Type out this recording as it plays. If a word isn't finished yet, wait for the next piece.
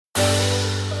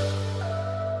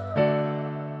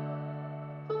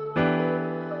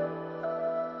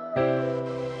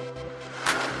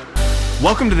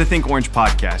Welcome to the Think Orange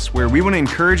podcast, where we want to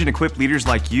encourage and equip leaders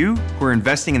like you who are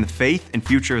investing in the faith and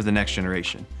future of the next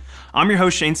generation. I'm your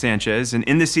host, Shane Sanchez, and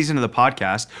in this season of the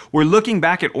podcast, we're looking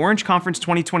back at Orange Conference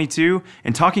 2022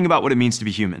 and talking about what it means to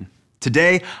be human.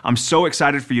 Today, I'm so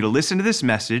excited for you to listen to this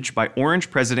message by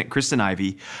Orange President Kristen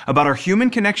Ivy about our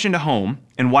human connection to home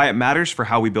and why it matters for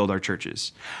how we build our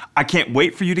churches. I can't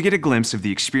wait for you to get a glimpse of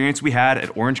the experience we had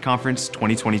at Orange Conference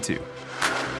 2022.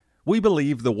 We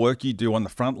believe the work you do on the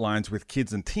front lines with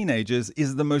kids and teenagers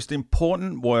is the most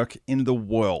important work in the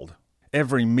world.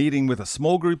 Every meeting with a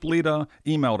small group leader,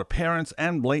 email to parents,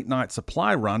 and late night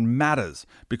supply run matters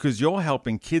because you're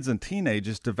helping kids and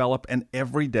teenagers develop an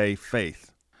everyday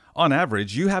faith. On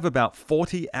average, you have about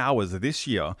 40 hours this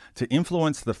year to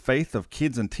influence the faith of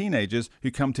kids and teenagers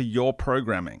who come to your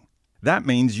programming. That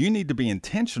means you need to be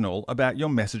intentional about your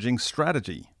messaging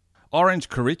strategy. Orange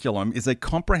Curriculum is a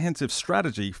comprehensive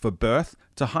strategy for birth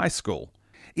to high school.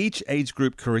 Each age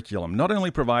group curriculum not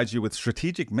only provides you with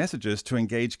strategic messages to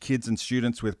engage kids and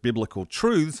students with biblical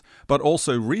truths, but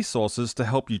also resources to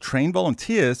help you train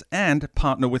volunteers and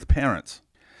partner with parents.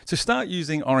 So start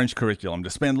using Orange Curriculum to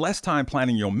spend less time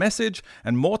planning your message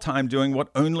and more time doing what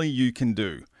only you can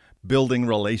do, building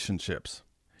relationships.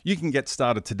 You can get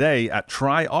started today at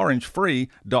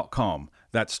tryorangefree.com.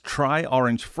 That's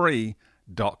tryorangefree.com.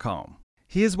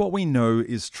 Here's what we know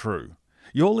is true.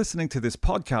 You're listening to this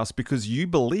podcast because you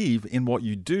believe in what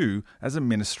you do as a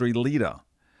ministry leader.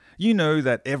 You know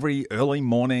that every early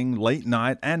morning, late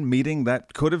night, and meeting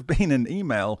that could have been an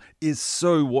email is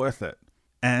so worth it.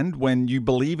 And when you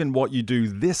believe in what you do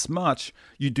this much,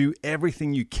 you do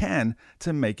everything you can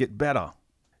to make it better.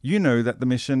 You know that the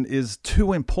mission is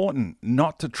too important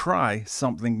not to try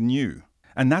something new.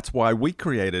 And that's why we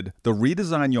created the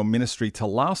Redesign Your Ministry to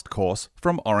Last course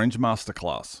from Orange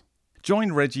Masterclass.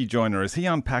 Join Reggie Joyner as he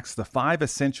unpacks the 5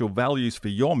 essential values for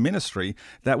your ministry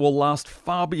that will last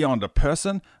far beyond a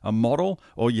person, a model,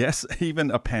 or yes,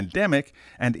 even a pandemic,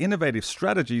 and innovative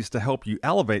strategies to help you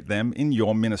elevate them in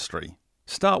your ministry.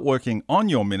 Start working on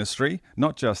your ministry,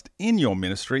 not just in your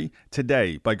ministry,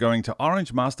 today by going to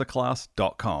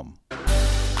orangemasterclass.com.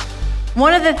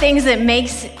 One of the things that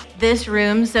makes this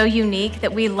room so unique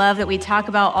that we love, that we talk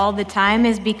about all the time,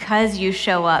 is because you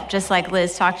show up, just like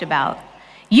Liz talked about.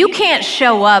 You can't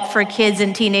show up for kids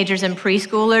and teenagers and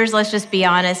preschoolers, let's just be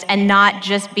honest, and not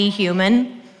just be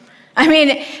human. I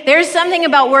mean, there's something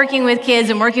about working with kids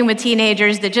and working with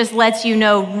teenagers that just lets you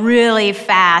know really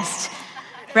fast,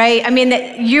 right? I mean,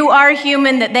 that you are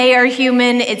human, that they are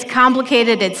human. It's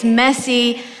complicated, it's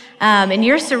messy, and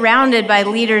you're surrounded by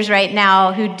leaders right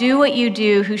now who do what you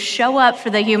do, who show up for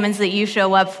the humans that you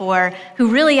show up for, who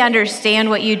really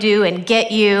understand what you do and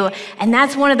get you. And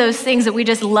that's one of those things that we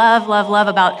just love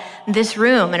about this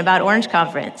room and about Orange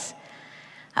Conference.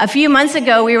 A few months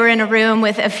ago, we were in a room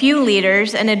with a few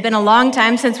leaders, and it had been a long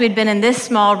time since we'd been in this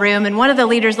small room, and one of the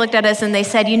leaders looked at us and they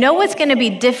said, you know what's going to be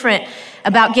different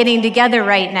about getting together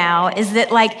right now is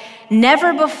that, like,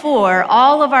 never before,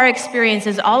 all of our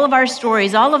experiences, all of our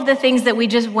stories, all of the things that we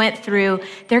just went through,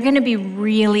 they're going to be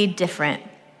really different.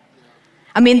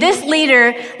 I mean, this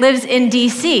leader lives in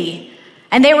DC,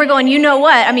 and they were going, you know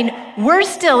what? I mean, we're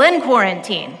still in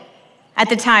quarantine. At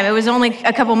the time, it was only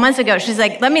a couple months ago. She's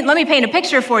like, let me paint a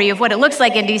picture for you of what it looks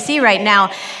like in DC right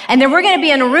now. And then we're going to be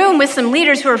in a room with some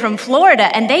leaders who are from Florida,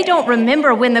 and they don't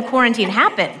remember when the quarantine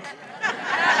happened.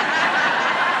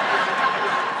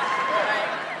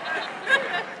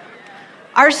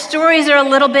 Our stories are a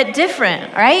little bit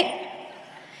different, right?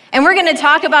 And we're going to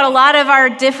talk about a lot of our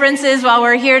differences while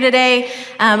we're here today,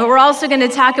 but we're also going to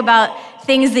talk about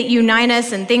things that unite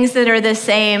us and things that are the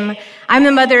same. I'm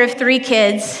the mother of 3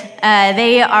 kids.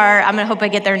 They are, I'm going to hope I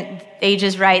get their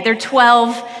ages right. They're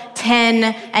 12, 10,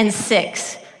 and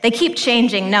 6. They keep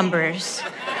changing numbers.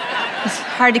 It's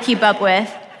hard to keep up with.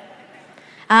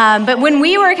 But when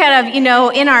we were kind of,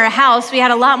 in our house, we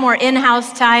had a lot more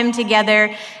in-house time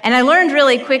together. And I learned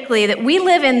really quickly that we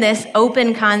live in this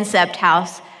open concept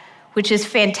house, which is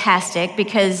fantastic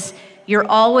because you're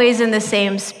always in the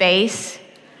same space.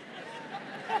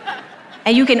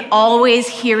 And you can always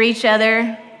hear each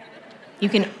other. You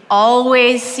can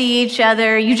always see each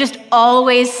other. You just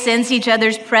always sense each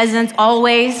other's presence,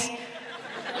 always.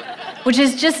 Which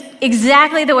is just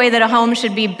exactly the way that a home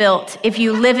should be built if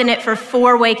you live in it for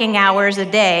 4 waking hours a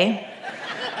day.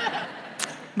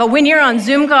 But when you're on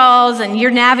Zoom calls and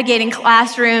you're navigating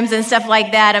classrooms and stuff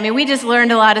like that, I mean, we just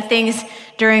learned a lot of things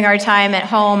during our time at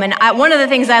home. And one of the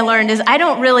things I learned is I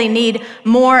don't really need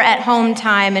more at-home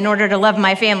time in order to love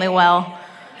my family well.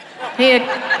 And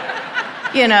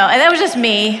that was just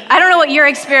me. I don't know what your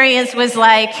experience was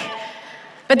like,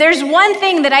 But there's one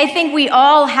thing that I think we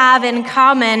all have in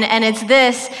common, and it's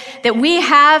this, that we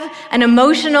have an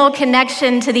emotional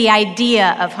connection to the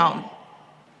idea of home.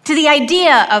 To the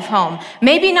idea of home.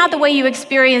 Maybe not the way you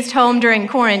experienced home during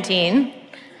quarantine.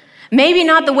 Maybe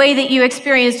not the way that you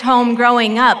experienced home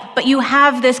growing up, but you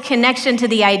have this connection to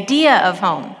the idea of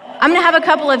home. I'm gonna have a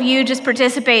couple of you just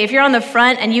participate. If you're on the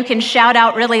front and you can shout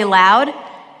out really loud,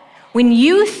 when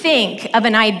you think of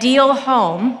an ideal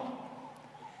home,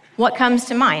 what comes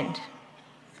to mind?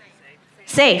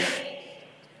 Safe.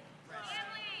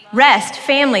 Rest,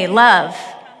 family, love,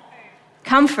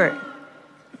 comfort,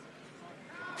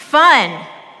 fun,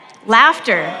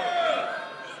 laughter,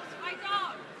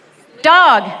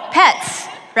 dog, pets,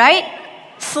 right?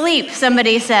 Sleep,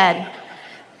 somebody said.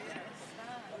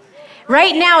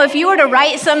 Right now, if you were to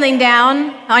write something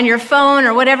down on your phone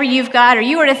or whatever you've got, or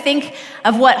you were to think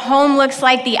of what home looks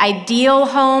like, the ideal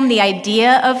home, the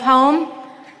idea of home,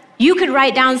 you could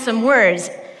write down some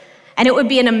words, and it would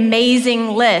be an amazing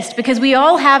list because we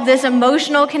all have this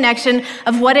emotional connection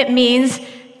of what it means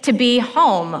to be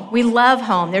home. We love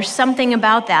home. There's something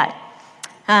about that.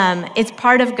 It's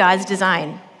part of God's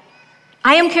design.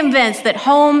 I am convinced that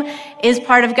home is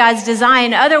part of God's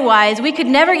design. Otherwise, we could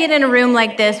never get in a room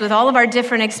like this with all of our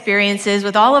different experiences,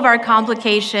 with all of our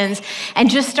complications,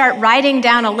 and just start writing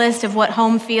down a list of what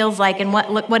home feels like and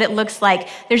what it looks like.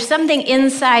 There's something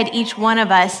inside each one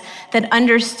of us that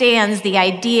understands the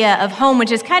idea of home,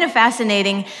 which is kind of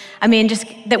fascinating. I mean, just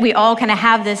that we all kind of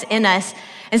have this in us.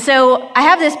 And so I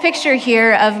have this picture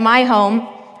here of my home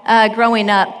growing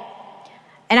up.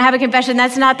 And I have a confession,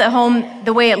 that's not the home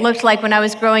the way it looked like when I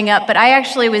was growing up, but I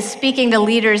actually was speaking to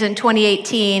leaders in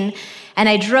 2018, and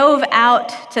I drove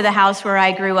out to the house where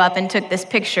I grew up and took this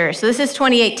picture. So this is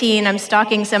 2018, I'm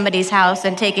stalking somebody's house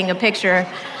and taking a picture.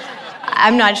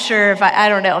 I'm not sure if I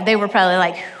don't know, they were probably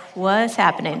like, what's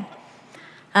happening?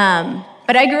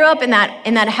 But I grew up in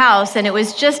that house, and it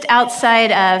was just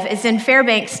outside of, it's in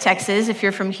Fairbanks, Texas, if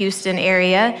you're from Houston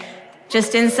area,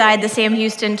 just inside the Sam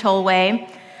Houston Tollway.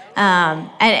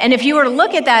 And if you were to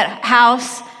look at that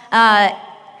house,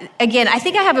 again, I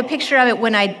think I have a picture of it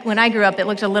when I grew up. It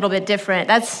looked a little bit different.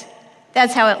 That's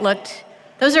how it looked.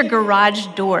 Those are garage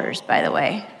doors, by the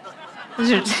way.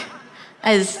 That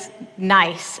is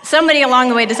nice. Somebody along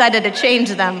the way decided to change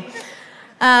them.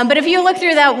 But if you look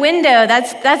through that window,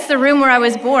 that's the room where I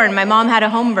was born. My mom had a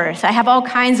home birth. I have all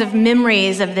kinds of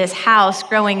memories of this house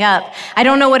growing up. I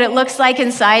don't know what it looks like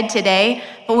inside today,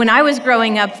 but when I was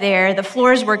growing up there, the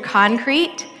floors were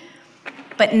concrete,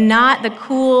 but not the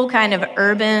cool kind of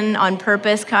urban on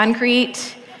purpose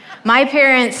concrete. My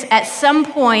parents at some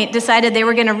point decided they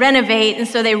were gonna renovate, and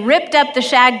so they ripped up the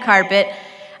shag carpet,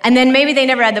 and then maybe they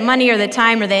never had the money or the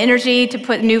time or the energy to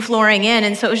put new flooring in,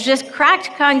 and so it was just cracked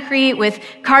concrete with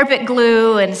carpet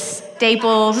glue and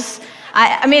staples.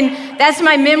 I mean, that's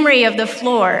my memory of the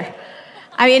floor.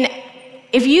 I mean,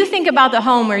 if you think about the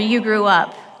home where you grew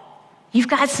up, you've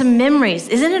got some memories.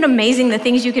 Isn't it amazing the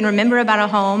things you can remember about a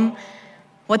home?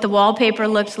 What the wallpaper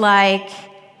looked like,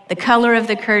 the color of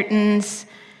the curtains.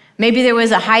 Maybe there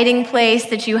was a hiding place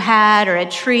that you had or a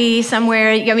tree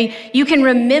somewhere. I mean, you can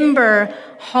remember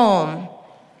home.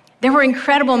 There were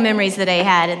incredible memories that I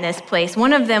had in this place.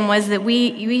 One of them was that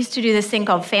we used to do this thing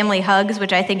called family hugs,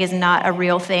 which I think is not a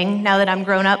real thing now that I'm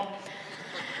grown up.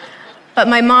 But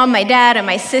my mom, my dad, and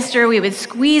my sister, we would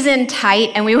squeeze in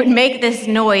tight and we would make this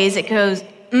noise. It goes,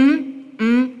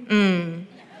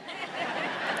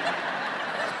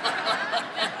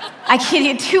 I kid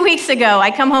you, 2 weeks ago, I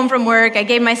come home from work, I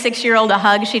gave my 6-year-old a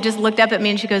hug. She just looked up at me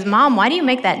and she goes, Mom, why do you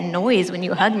make that noise when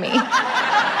you hug me?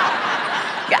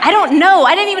 I don't know.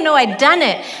 I didn't even know I'd done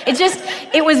it.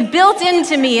 It was built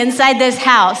into me inside this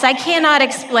house. I cannot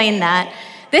explain that.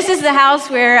 This is the house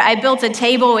where I built a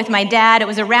table with my dad. It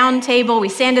was a round table. We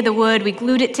sanded the wood. We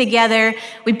glued it together.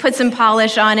 We put some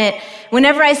polish on it.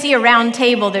 Whenever I see a round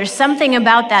table, there's something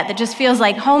about that just feels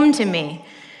like home to me.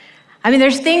 I mean,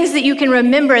 there's things that you can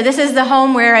remember. This is the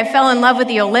home where I fell in love with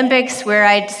the Olympics, where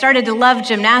I started to love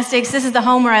gymnastics. This is the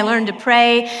home where I learned to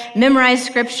pray, memorize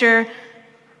scripture.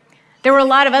 There were a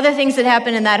lot of other things that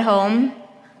happened in that home.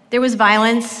 There was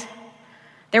violence.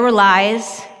 There were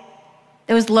lies.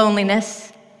 There was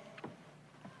loneliness.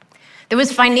 There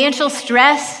was financial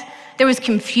stress. There was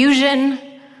confusion.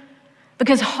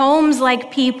 Because homes,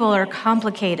 like people, are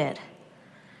complicated.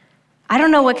 I don't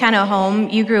know what kind of home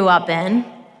you grew up in,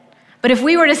 but if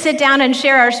we were to sit down and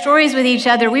share our stories with each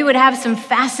other, we would have some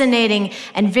fascinating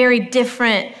and very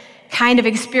different kind of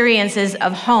experiences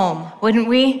of home, wouldn't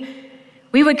we?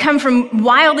 We would come from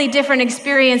wildly different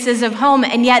experiences of home,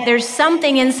 and yet there's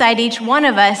something inside each one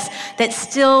of us that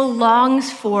still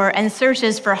longs for and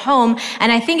searches for home.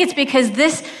 And I think it's because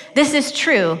this is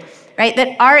true, right?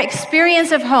 That our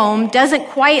experience of home doesn't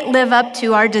quite live up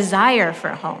to our desire for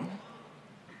home.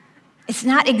 It's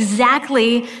not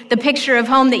exactly the picture of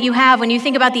home that you have when you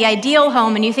think about the ideal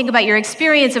home and you think about your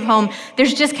experience of home.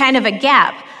 There's just kind of a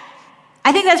gap.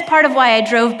 I think that's part of why I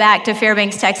drove back to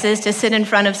Fairbanks, Texas to sit in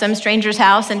front of some stranger's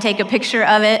house and take a picture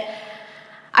of it.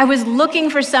 I was looking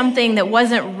for something that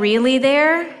wasn't really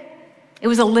there. It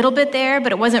was a little bit there,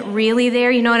 but it wasn't really there,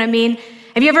 you know what I mean?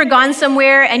 Have you ever gone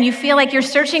somewhere and you feel like you're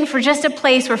searching for just a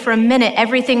place where for a minute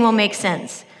everything will make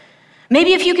sense?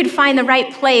 Maybe if you could find the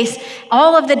right place,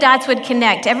 all of the dots would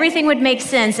connect, everything would make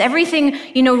sense, everything,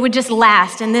 would just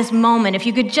last in this moment, if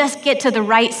you could just get to the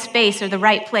right space or the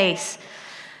right place.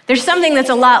 There's something that's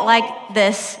a lot like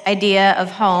this idea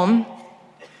of home,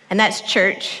 and that's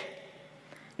church.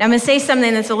 Now, I'm going to say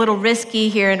something that's a little risky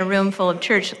here in a room full of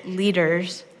church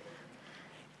leaders,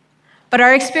 but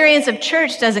our experience of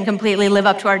church doesn't completely live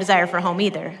up to our desire for home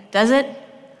either, does it?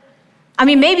 I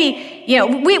mean, maybe,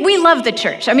 we love the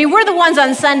church. I mean, we're the ones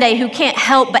on Sunday who can't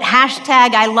help but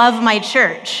hashtag I love my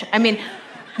church. I mean,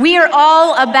 we are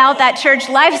all about that church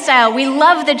lifestyle. We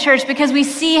love the church because we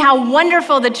see how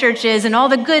wonderful the church is and all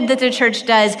the good that the church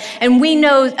does. And we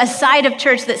know a side of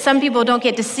church that some people don't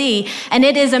get to see, and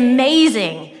it is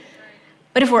amazing.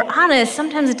 But if we're honest,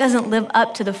 sometimes it doesn't live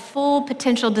up to the full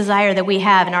potential desire that we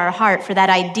have in our heart for that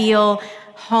ideal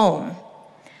home.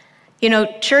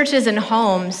 Churches and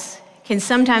homes can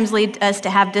sometimes lead us to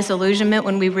have disillusionment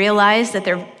when we realize that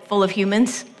they're full of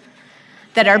humans,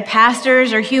 that our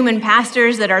pastors are human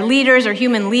pastors, that our leaders are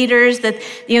human leaders, that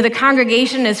the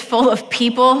congregation is full of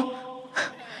people.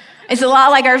 It's a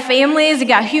lot like our families. You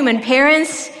got human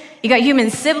parents, you got human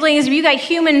siblings, you got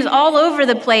humans all over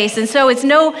the place. And so it's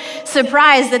no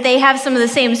surprise that they have some of the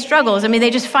same struggles. I mean,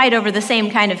 they just fight over the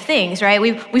same kind of things, right?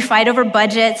 We fight over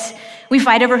budgets. We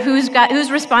fight over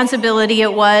whose responsibility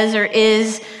it was or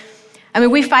is. I mean,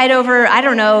 we fight over, I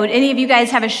don't know, any of you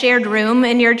guys have a shared room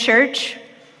in your church?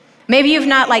 Maybe you've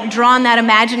not drawn that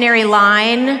imaginary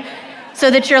line so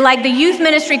that you're like the youth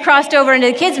ministry crossed over into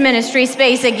the kids ministry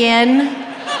space again.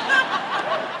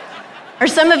 Or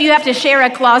some of you have to share a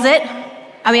closet.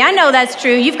 I mean, I know that's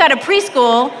true. You've got a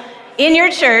preschool in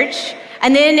your church,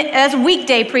 and then that's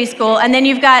weekday preschool, and then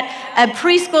you've got a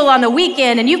preschool on the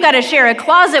weekend, and you've got to share a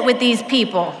closet with these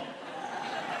people.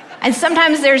 And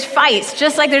sometimes there's fights,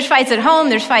 just like there's fights at home,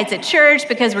 there's fights at church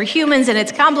because we're humans and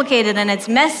it's complicated and it's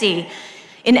messy.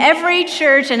 In every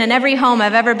church and in every home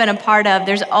I've ever been a part of,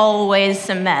 there's always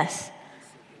some mess.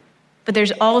 But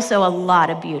there's also a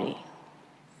lot of beauty.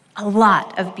 A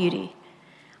lot of beauty.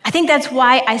 I think that's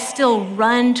why I still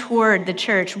run toward the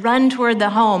church, run toward the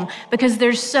home, because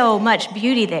there's so much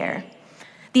beauty there.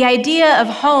 The idea of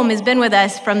home has been with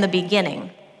us from the beginning.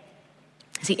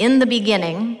 See, in the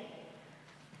beginning,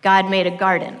 God made a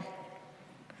garden,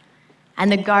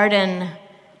 and the garden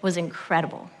was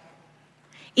incredible.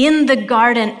 In the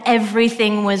garden,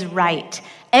 everything was right.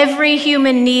 Every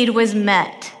human need was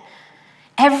met.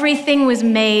 Everything was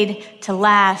made to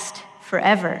last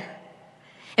forever.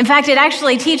 In fact, it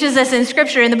actually teaches us in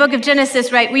Scripture, in the book of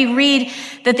Genesis, right, we read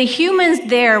that the humans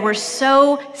there were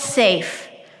so safe.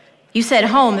 You said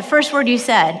home, the first word you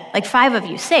said, like 5 of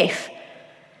you, safe.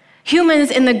 Humans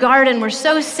in the garden were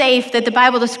so safe that the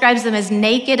Bible describes them as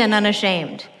naked and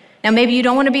unashamed. Now, maybe you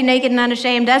don't want to be naked and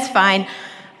unashamed, that's fine.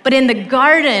 But in the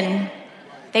garden,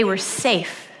 they were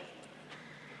safe.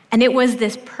 And it was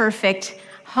this perfect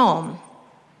home.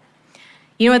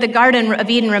 You know what the Garden of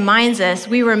Eden reminds us?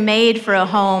 We were made for a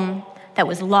home that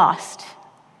was lost.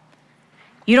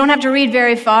 You don't have to read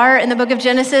very far in the book of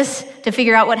Genesis to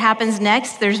figure out what happens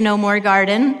next. There's no more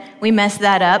garden. We messed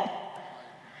that up.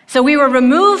 So we were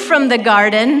removed from the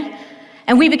garden,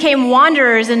 and we became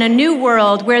wanderers in a new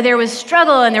world where there was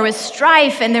struggle and there was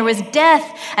strife and there was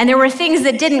death and there were things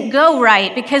that didn't go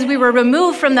right because we were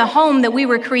removed from the home that we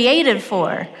were created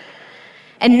for.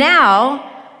 And now,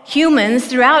 humans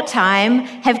throughout time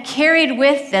have carried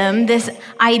with them this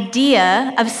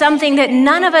idea of something that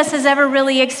none of us has ever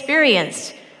really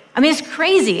experienced. I mean, it's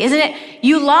crazy, isn't it?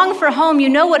 You long for home, you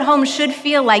know what home should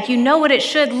feel like, you know what it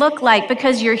should look like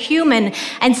because you're human,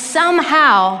 and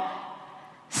somehow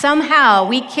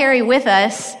we carry with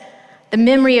us the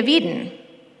memory of Eden.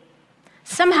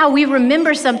 Somehow we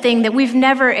remember something that we've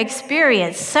never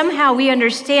experienced. Somehow we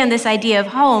understand this idea of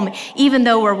home, even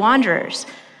though we're wanderers.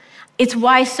 It's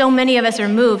why so many of us are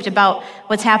moved about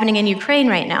what's happening in Ukraine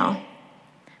right now.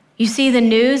 You see the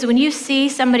news, when you see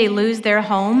somebody lose their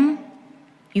home,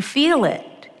 you feel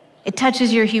it. It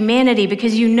touches your humanity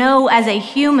because you know as a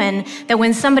human that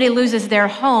when somebody loses their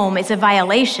home, it's a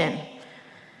violation.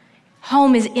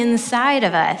 Home is inside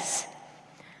of us.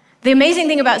 The amazing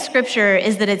thing about Scripture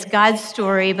is that it's God's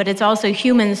story, but it's also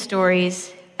human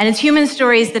stories. And it's human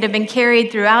stories that have been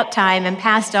carried throughout time and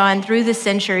passed on through the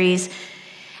centuries.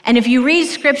 And if you read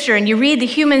Scripture and you read the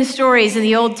human stories in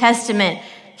the Old Testament,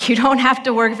 you don't have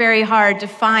to work very hard to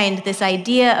find this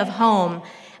idea of home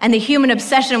and the human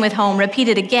obsession with home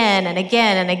repeated again and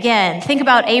again and again. Think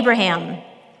about Abraham,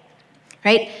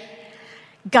 right?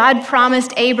 God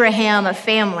promised Abraham a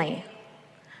family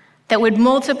that would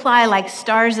multiply like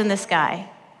stars in the sky.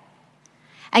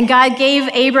 And God gave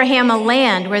Abraham a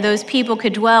land where those people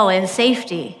could dwell in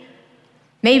safety.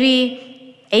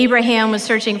 Maybe Abraham was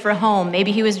searching for a home.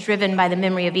 Maybe he was driven by the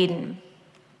memory of Eden.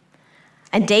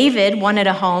 And David wanted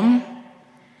a home.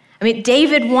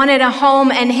 David wanted a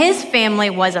home, and his family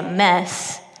was a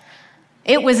mess.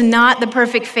 It was not the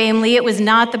perfect family. It was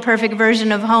not the perfect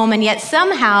version of home. And yet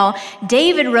somehow,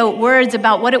 David wrote words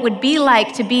about what it would be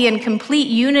like to be in complete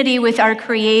unity with our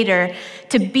Creator,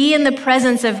 to be in the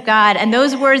presence of God. And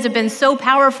those words have been so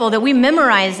powerful that we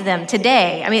memorize them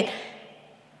today.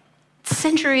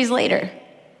 Centuries later.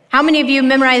 How many of you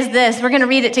memorized this? We're going to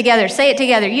read it together. Say it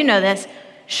together. You know this.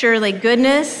 Surely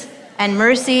goodness and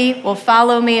mercy will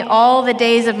follow me all the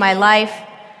days of my life,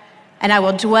 and I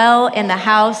will dwell in the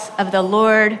house of the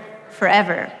Lord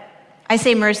forever. I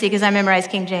say mercy because I memorized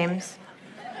King James.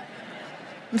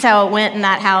 That's how it went in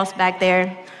that house back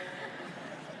there.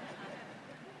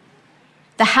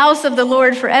 The house of the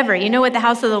Lord forever. You know what the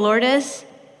house of the Lord is?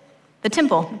 The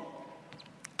temple.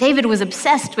 David was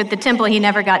obsessed with the temple he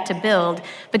never got to build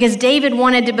because David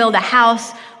wanted to build a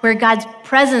house where God's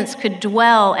presence could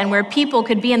dwell and where people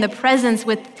could be in the presence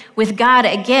with God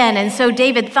again. And so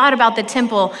David thought about the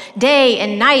temple day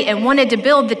and night and wanted to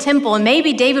build the temple. And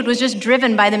maybe David was just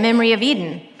driven by the memory of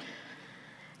Eden.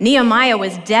 Nehemiah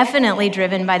was definitely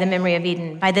driven by the memory of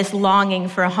Eden, by this longing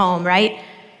for a home, right?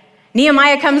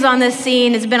 Nehemiah comes on this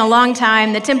scene. It's been a long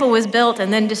time. The temple was built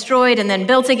and then destroyed and then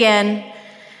built again.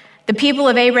 The people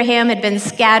of Abraham had been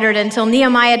scattered until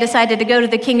Nehemiah decided to go to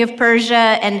the king of Persia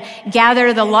and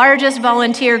gather the largest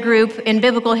volunteer group in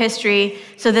biblical history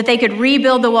so that they could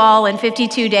rebuild the wall in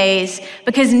 52 days.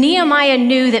 Because Nehemiah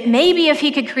knew that maybe if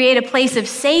he could create a place of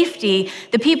safety,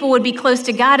 the people would be close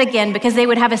to God again because they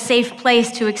would have a safe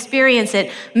place to experience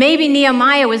it. Maybe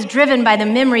Nehemiah was driven by the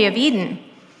memory of Eden.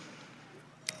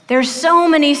 There's so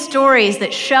many stories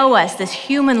that show us this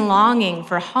human longing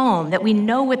for home, that we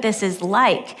know what this is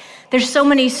like. There's so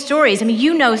many stories.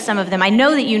 You know some of them. I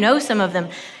know that you know some of them.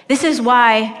 This is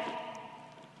why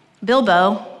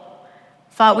Bilbo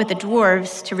fought with the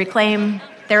dwarves to reclaim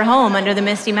their home under the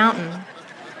Misty Mountain.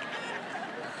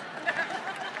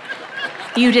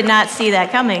 You did not see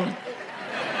that coming.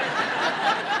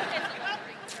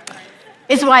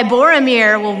 It's why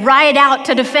Boromir will ride out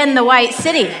to defend the White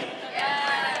City.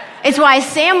 It's why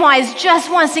Samwise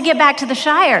just wants to get back to the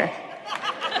Shire.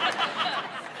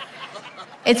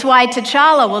 It's why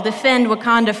T'Challa will defend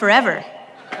Wakanda forever.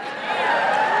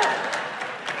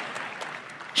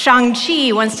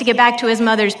 Shang-Chi wants to get back to his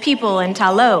mother's people in Ta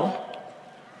Lo.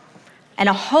 And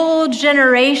a whole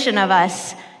generation of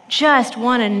us just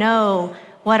want to know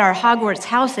what our Hogwarts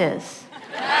house is.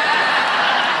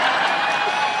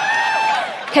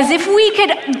 Because if we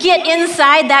could get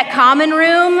inside that common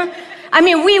room,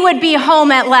 we would be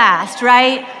home at last,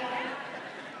 right?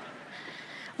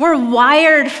 We're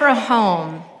wired for a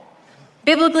home.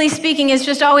 Biblically speaking, it's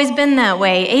just always been that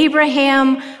way.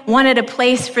 Abraham wanted a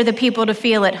place for the people to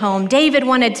feel at home. David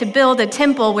wanted to build a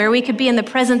temple where we could be in the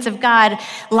presence of God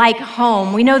like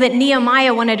home. We know that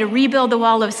Nehemiah wanted to rebuild the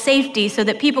wall of safety so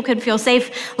that people could feel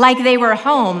safe like they were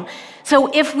home.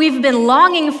 So if we've been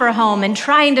longing for home and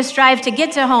trying to strive to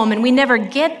get to home and we never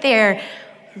get there,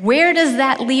 where does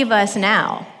that leave us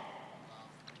now?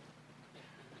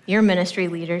 You're ministry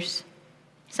leaders.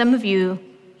 Some of you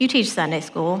teach Sunday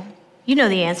school. You know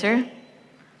the answer.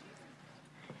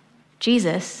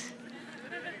 Jesus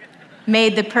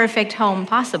made the perfect home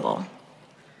possible,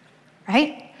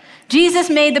 right? Jesus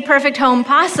made the perfect home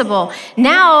possible.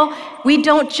 Now, we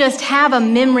don't just have a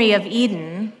memory of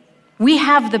Eden. We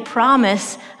have the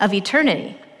promise of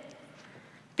eternity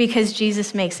because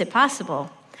Jesus makes it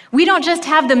possible. We don't just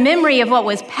have the memory of what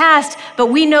was past, but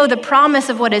we know the promise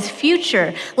of what is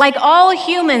future. Like all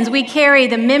humans, we carry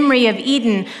the memory of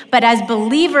Eden, but as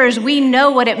believers, we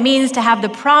know what it means to have the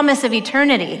promise of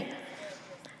eternity.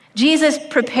 Jesus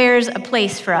prepares a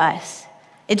place for us.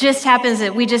 It just happens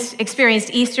that we just experienced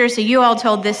Easter, so you all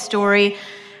told this story.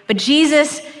 But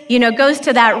Jesus, goes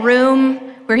to that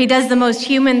room where he does the most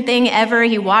human thing ever.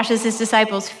 He washes his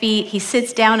disciples' feet. He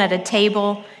sits down at a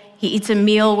table. He eats a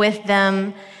meal with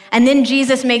them. And then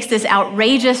Jesus makes this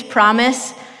outrageous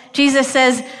promise. Jesus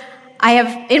says, I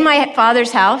have, in my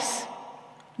Father's house,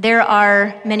 there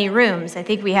are many rooms. I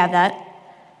think we have that.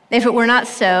 If it were not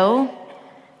so,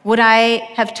 would I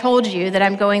have told you that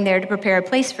I'm going there to prepare a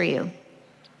place for you?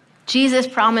 Jesus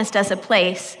promised us a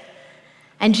place,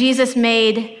 and Jesus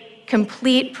made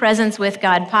complete presence with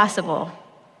God possible.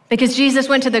 Because Jesus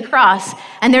went to the cross,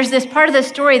 and there's this part of the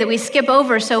story that we skip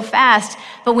over so fast,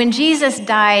 but when Jesus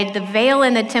died, the veil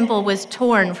in the temple was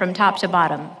torn from top to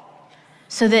bottom,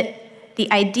 so that the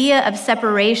idea of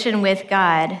separation with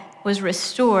God was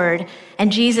restored, and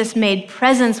Jesus made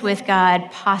presence with God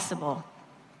possible.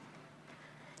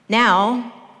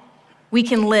 Now, we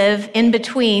can live in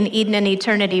between Eden and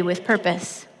eternity with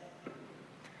purpose.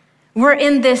 We're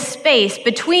in this space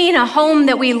between a home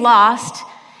that we lost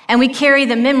and we carry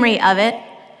the memory of it,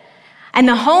 and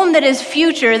the home that is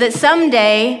future, that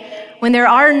someday, when there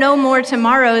are no more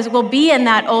tomorrows, we'll be in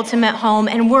that ultimate home,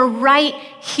 and we're right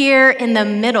here in the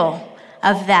middle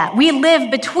of that. We live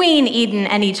between Eden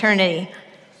and eternity.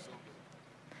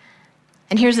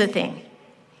 And here's the thing.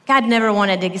 God never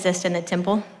wanted to exist in a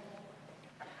temple.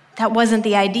 That wasn't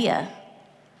the idea.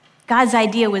 God's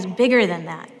idea was bigger than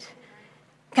that.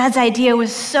 God's idea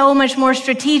was so much more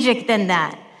strategic than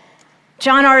that.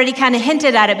 John already kind of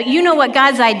hinted at it, but you know what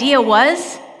God's idea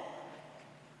was?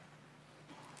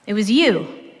 It was you.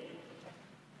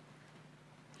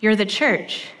 You're the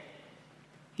church.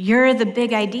 You're the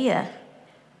big idea.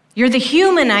 You're the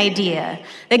human idea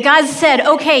that God said,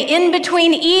 okay, in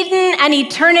between Eden and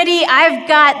eternity, I've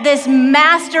got this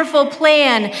masterful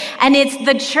plan, and it's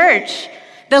the church,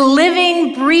 the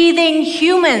living, breathing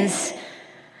humans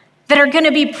that are going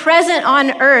to be present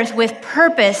on earth with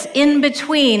purpose in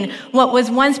between what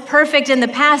was once perfect in the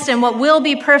past and what will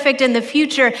be perfect in the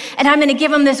future, and I'm going to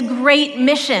give them this great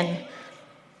mission.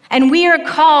 And we are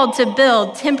called to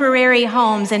build temporary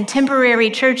homes and temporary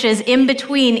churches in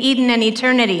between Eden and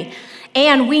eternity.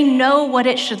 And we know what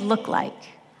it should look like.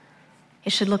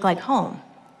 It should look like home.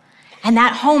 And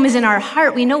that home is in our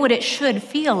heart. We know what it should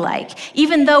feel like.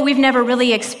 Even though we've never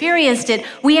really experienced it,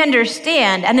 we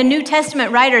understand. And the New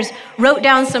Testament writers wrote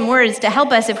down some words to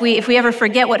help us if we ever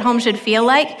forget what home should feel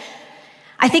like.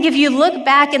 I think if you look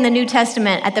back in the New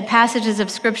Testament at the passages of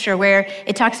Scripture where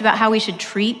it talks about how we should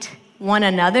treat one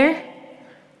another,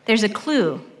 there's a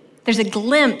clue. There's a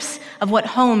glimpse of what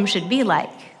home should be like.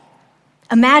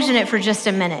 Imagine it for just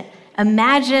a minute.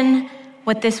 Imagine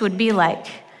what this would be like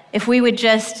if we would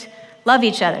just love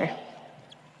each other.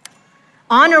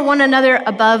 Honor one another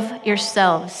above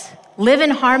yourselves. Live in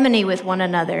harmony with one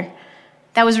another.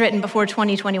 That was written before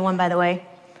 2021, by the way.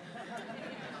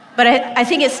 But I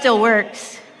think it still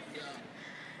works.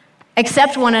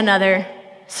 Accept one another.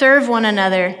 Serve one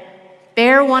another.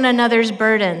 Bear one another's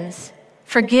burdens.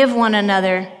 Forgive one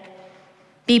another.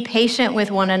 Be patient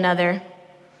with one another.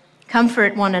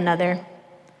 Comfort one another.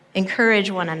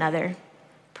 Encourage one another.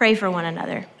 Pray for one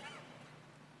another.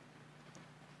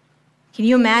 Can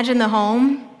you imagine the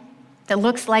home that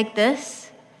looks like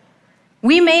this?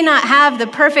 We may not have the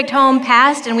perfect home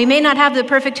past, and we may not have the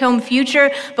perfect home future,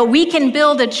 but we can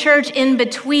build a church in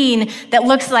between that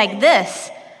looks like this,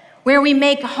 where we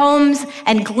make homes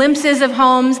and glimpses of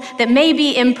homes that may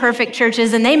be imperfect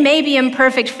churches, and they may be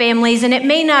imperfect families, and it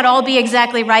may not all be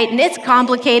exactly right, and it's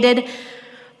complicated,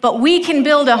 but we can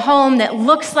build a home that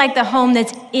looks like the home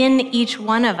that's in each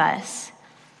one of us.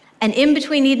 And in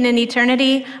between Eden and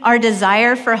eternity, our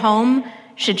desire for home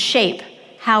should shape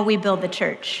how we build the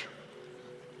church.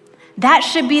 That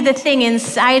should be the thing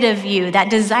inside of you.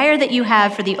 That desire that you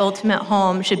have for the ultimate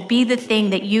home should be the thing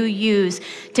that you use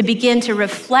to begin to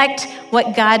reflect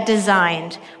what God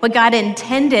designed, what God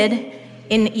intended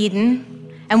in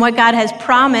Eden, and what God has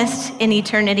promised in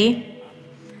eternity.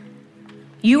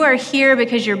 You are here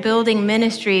because you're building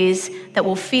ministries that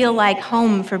will feel like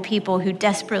home for people who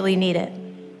desperately need it.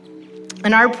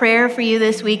 And our prayer for you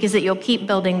this week is that you'll keep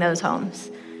building those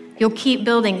homes. You'll keep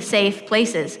building safe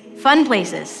places, fun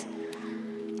places.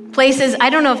 Places, I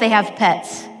don't know if they have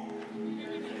pets,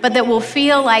 but that will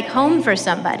feel like home for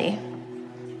somebody.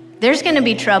 There's gonna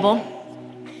be trouble.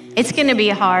 It's gonna be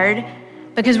hard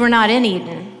because we're not in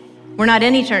Eden. We're not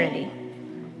in eternity.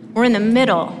 We're in the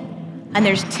middle, and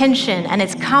there's tension, and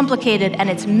it's complicated, and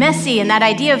it's messy, and that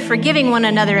idea of forgiving one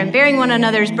another and bearing one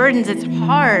another's burdens, it's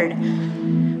hard.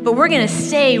 But we're gonna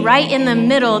stay right in the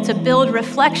middle to build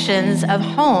reflections of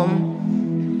home.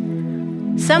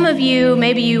 Some of you,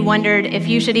 maybe you wondered if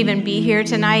you should even be here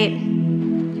tonight.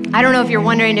 I don't know if you're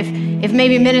wondering if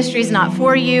maybe ministry is not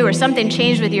for you or something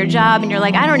changed with your job and you're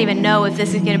like, I don't even know if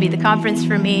this is going to be the conference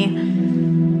for me.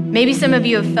 Maybe some of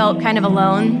you have felt kind of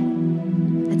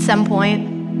alone at some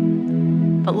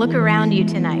point, but look around you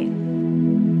tonight.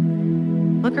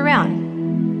 Look around.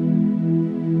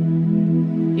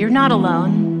 You're not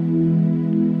alone.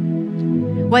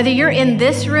 Whether you're in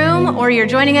this room or you're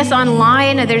joining us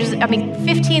online, there's,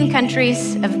 15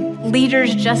 countries of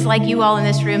leaders just like you all in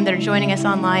this room that are joining us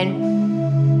online.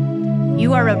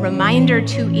 You are a reminder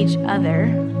to each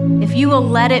other. If you will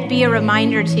let it be a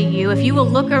reminder to you, if you will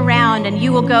look around and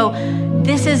you will go,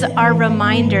 this is our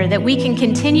reminder that we can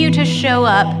continue to show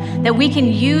up, that we can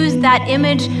use that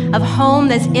image of home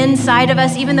that's inside of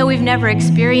us, even though we've never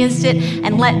experienced it,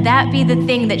 and let that be the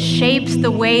thing that shapes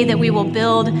the way that we will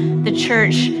build the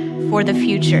church for the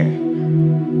future.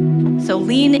 So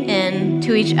lean in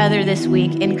to each other this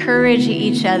week, encourage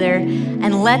each other,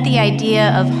 and let the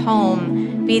idea of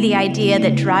home be the idea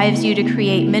that drives you to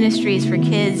create ministries for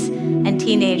kids and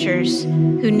teenagers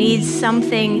who need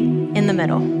something in the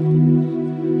middle.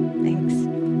 Thanks.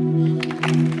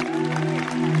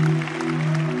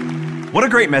 What a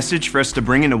great message for us to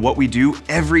bring into what we do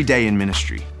every day in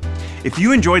ministry. If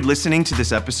you enjoyed listening to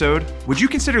this episode, would you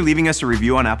consider leaving us a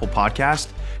review on Apple Podcast,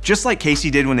 just like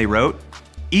Casey did when they wrote?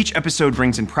 Each episode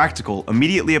brings in practical,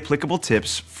 immediately applicable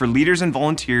tips for leaders and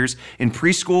volunteers in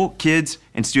preschool, kids,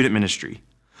 and student ministry.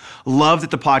 Love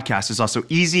that the podcast is also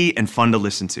easy and fun to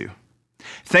listen to.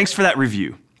 Thanks for that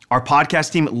review. Our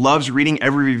podcast team loves reading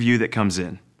every review that comes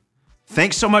in.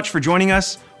 Thanks so much for joining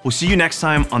us. We'll see you next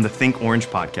time on the Think Orange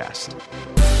podcast.